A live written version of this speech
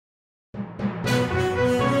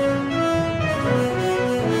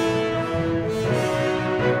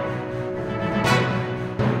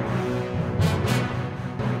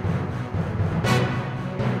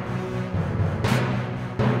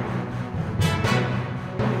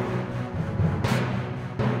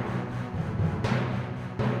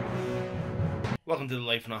Welcome to the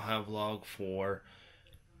Life in Ohio vlog for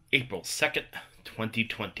April 2nd,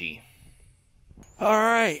 2020.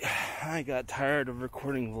 Alright, I got tired of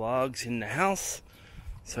recording vlogs in the house,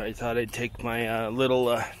 so I thought I'd take my little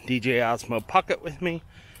DJ Osmo Pocket with me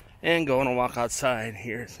and go on a walk outside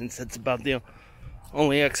here, since that's about the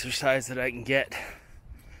only exercise that I can get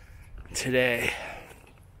today.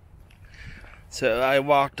 So I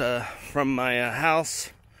walked from my house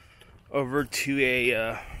over to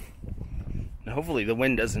a hopefully the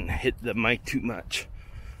wind doesn't hit the mic too much,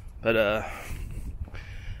 but I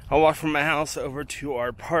walked from my house over to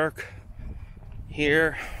our park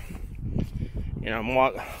here, and I'm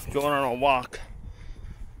going on a walk,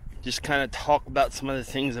 just kind of talk about some of the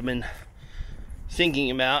things I've been thinking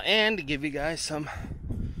about, and to give you guys some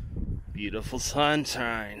beautiful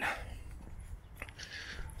sunshine.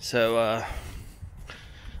 So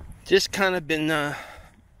just kind of been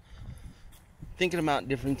thinking about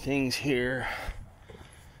different things here.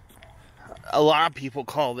 A lot of people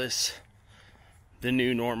call this the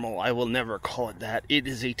new normal. I will never call it that. It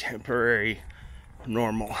is a temporary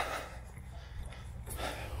normal.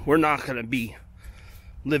 We're not going to be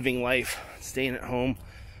living life, staying at home,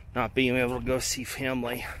 not being able to go see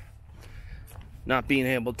family, not being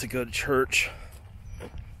able to go to church,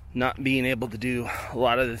 not being able to do a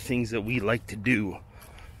lot of the things that we like to do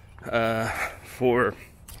for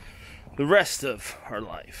the rest of our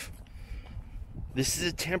life. This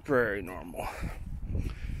is a temporary normal.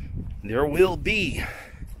 There will be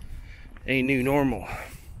a new normal.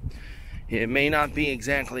 It may not be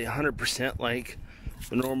exactly 100% like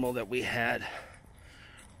the normal that we had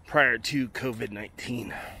prior to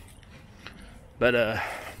COVID-19, but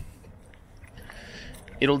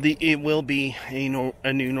it will be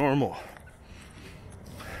a new normal.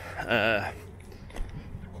 A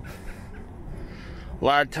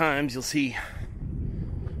lot of times you'll see,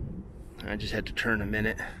 I just had to turn a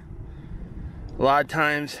minute. A lot of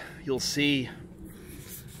times you'll see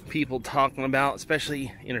people talking about,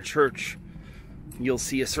 especially in a church, you'll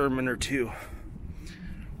see a sermon or two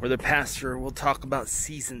where the pastor will talk about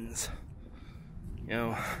seasons. You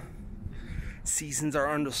know, seasons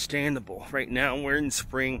are understandable. Right now we're in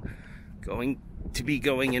spring, going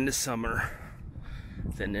into summer,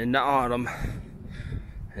 then into autumn,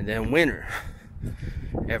 and then winter.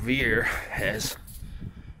 Every year has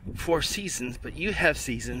 4 seasons, but you have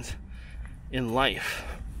seasons in life.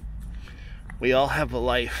 We all have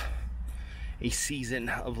a season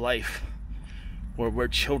of life where we're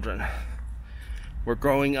children. We're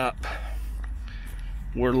growing up.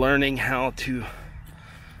 We're learning how to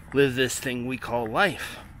live this thing we call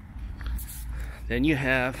life. Then you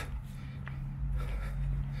have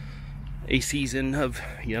a season of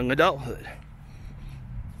young adulthood.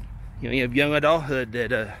 You know, you have young adulthood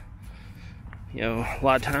that, a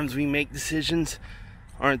lot of times we make decisions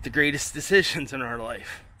aren't the greatest decisions in our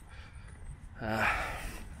life.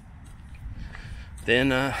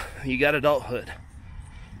 Then you got adulthood.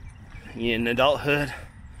 In adulthood,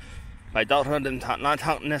 by adulthood, I'm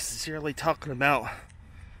not necessarily talking about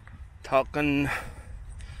the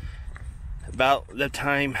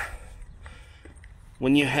time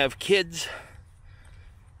when you have kids.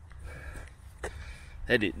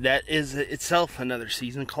 That is itself another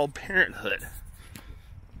season called parenthood.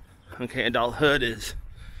 Okay, adulthood is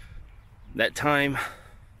that time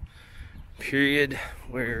period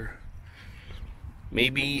where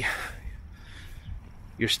maybe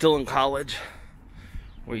you're still in college,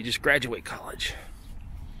 or you just graduate college.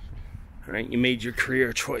 All right, you made your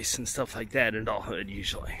career choice and stuff like that in adulthood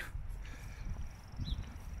usually.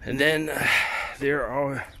 And then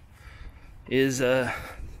there is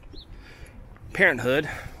parenthood,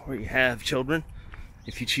 where you have children,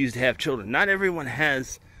 if you choose to have children. Not everyone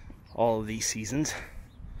has all of these seasons,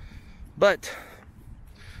 but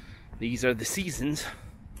these are the seasons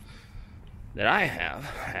that I have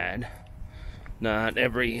had. Not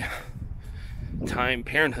every time.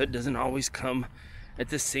 Parenthood doesn't always come at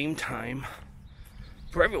the same time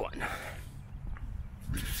for everyone.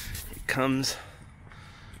 It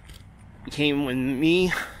came with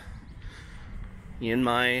me in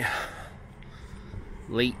my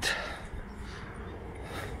late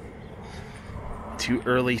to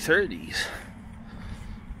early 30s.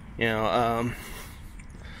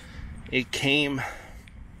 It came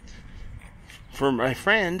for my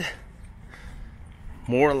friend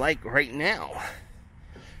more like right now,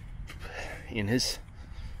 in his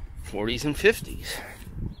 40s and 50s.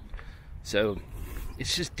 So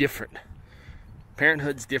it's just different.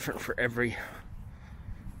 Parenthood's different for every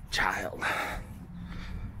child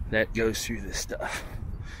that goes through this stuff.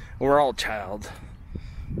 We're all child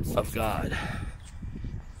of God.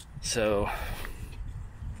 So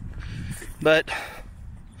But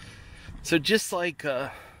so just like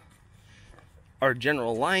our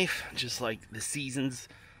general life, just like the seasons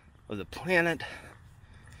of the planet,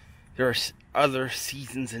 there are other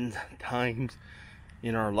seasons and times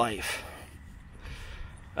in our life.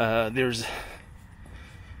 There's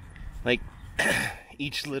like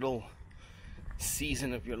each little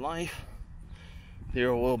season of your life,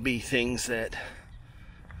 there will be things that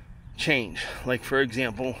change. Like, for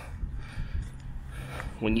example,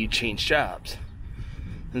 when you change jobs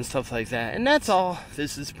and stuff like that. And that's all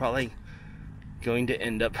this is probably going to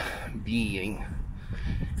end up being,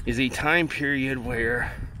 is a time period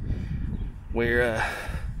where we're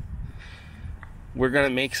going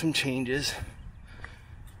to make some changes,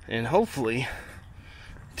 and hopefully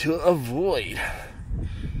to avoid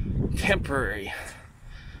temporary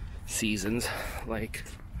seasons like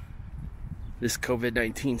this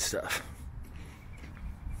COVID-19 stuff.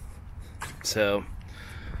 So,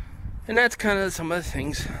 and that's kind of some of the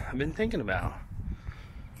things I've been thinking about.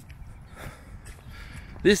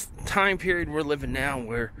 This time period we're living now,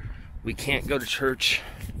 where we can't go to church,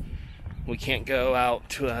 we can't go out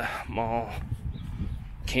to a mall,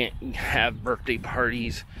 can't have birthday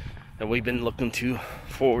parties that we've been looking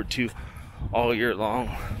forward to all year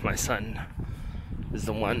long. My son is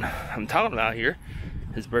the one I'm talking about here.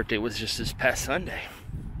 His birthday was just this past Sunday,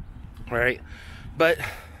 right? But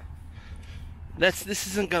this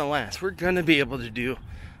isn't gonna last. We're gonna be able to do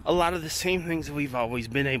a lot of the same things that we've always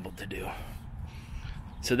been able to do.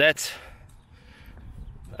 So that's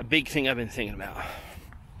a big thing I've been thinking about.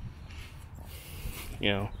 You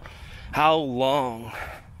know, how long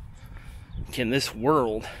can this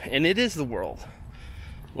world, and it is the world,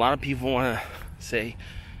 a lot of people want to say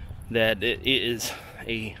that it is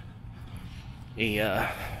a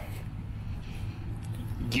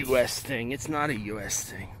U.S. thing. It's not a U.S.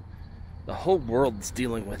 thing. The whole world's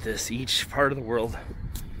dealing with this. Each part of the world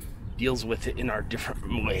deals with it in our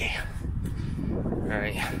different way.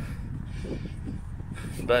 Alright.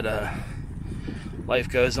 But life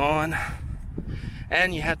goes on,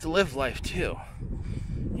 and you have to live life too.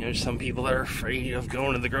 You know, some people are afraid of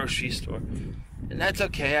going to the grocery store, and that's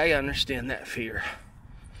okay. I understand that fear.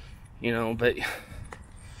 You know, but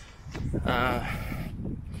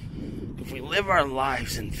if we live our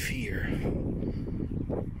lives in fear,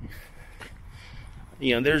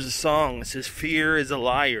 you know, there's a song that says fear is a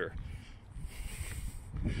liar.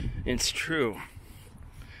 It's true.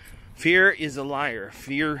 Fear is a liar.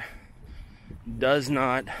 Fear does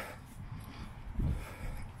not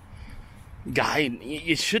guide.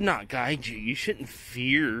 It should not guide you. You shouldn't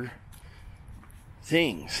fear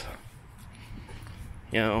things.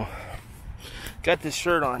 You know, got this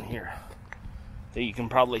shirt on here that you can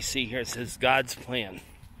probably see here. It says God's Plan.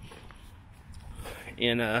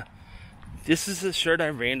 And this is a shirt I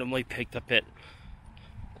randomly picked up at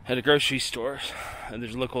a grocery store.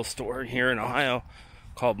 There's a local store here in Ohio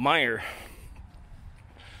called Meijer.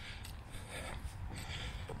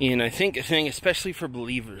 And I think a thing, especially for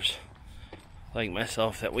believers like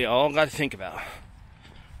myself, that we all got to think about,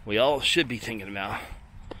 we all should be thinking about,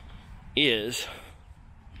 is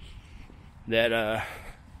that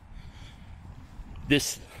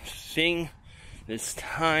this thing, this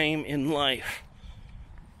time in life,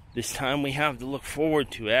 this time we have to look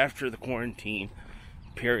forward to after the quarantine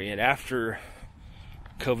period, after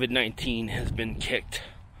COVID-19 has been kicked,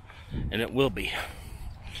 and it will be.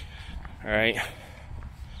 Alright?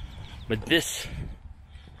 But this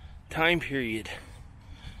time period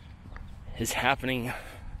is happening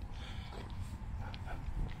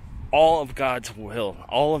all of God's will,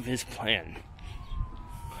 all of His plan.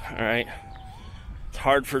 Alright? It's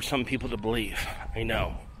hard for some people to believe, I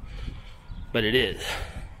know. But it is.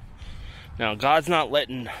 Now, God's not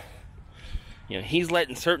letting, you know, He's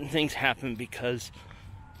letting certain things happen because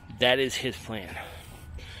that is His plan.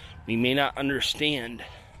 We may not understand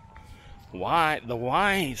why, the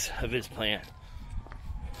whys of His plan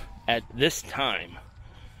at this time,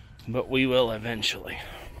 but we will eventually.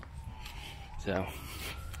 So,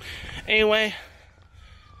 anyway,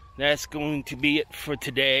 that's going to be it for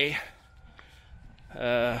today.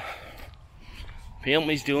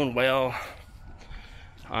 Family's doing well.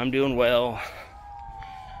 I'm doing well.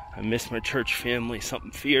 I miss my church family,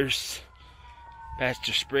 something fierce.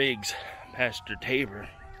 Pastor Spriggs, Pastor Tabor.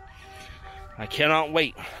 I cannot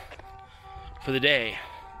wait for the day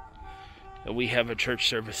that we have a church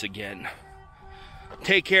service again.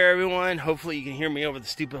 Take care, everyone. Hopefully you can hear me over the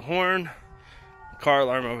stupid horn. Car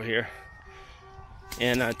alarm over here.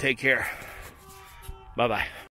 And take care. Bye-bye.